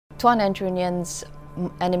Tuan Andrew Nguyen's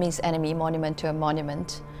Enemy's Enemy, Monument to a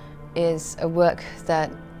Monument is a work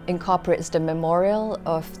that incorporates the memorial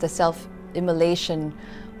of the self-immolation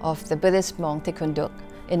of the Buddhist monk Thích Quảng Đức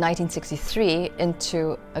in 1963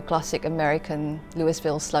 into a classic American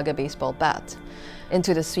Louisville Slugger baseball bat,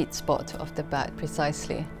 into the sweet spot of the bat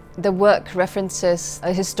precisely. The work references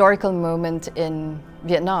a historical moment in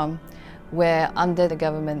Vietnam where, under the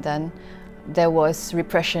government then, there was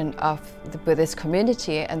repression of the Buddhist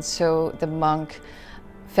community, and so the monk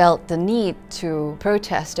felt the need to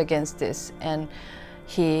protest against this, and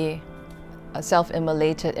he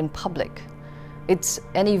self-immolated in public. It's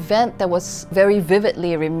an event that was very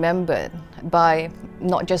vividly remembered by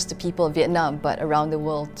not just the people of Vietnam, but around the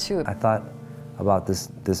world too. I thought about this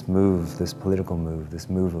move, this political move, this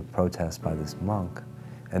move of protest by this monk,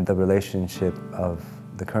 and the relationship of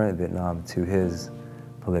the current Vietnam to his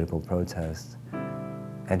political protest,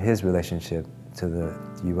 and his relationship to the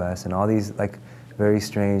US, and all these like very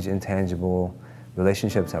strange, intangible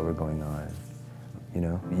relationships that were going on. You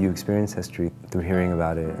know, you experience history through hearing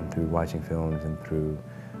about it and through watching films and through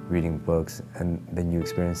reading books, and then you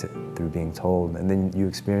experience it through being told, and then you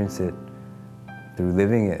experience it through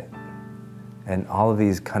living it. And all of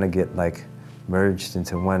these kind of get like merged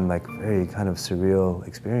into one like very kind of surreal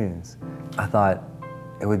experience. I thought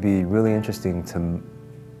it would be really interesting to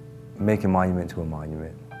make a monument to a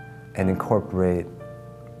monument and incorporate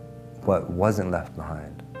what wasn't left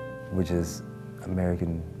behind, which is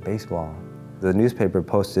American baseball. The newspaper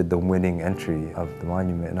posted the winning entry of the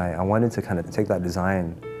monument, and I wanted to kind of take that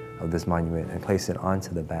design of this monument and place it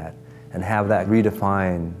onto the bat and have that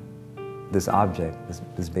redefine this object,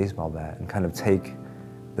 this baseball bat, and kind of take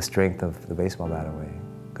the strength of the baseball bat away.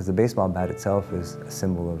 Because the baseball bat itself is a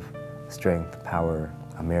symbol of strength, power,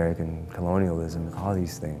 American colonialism, all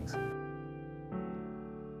these things.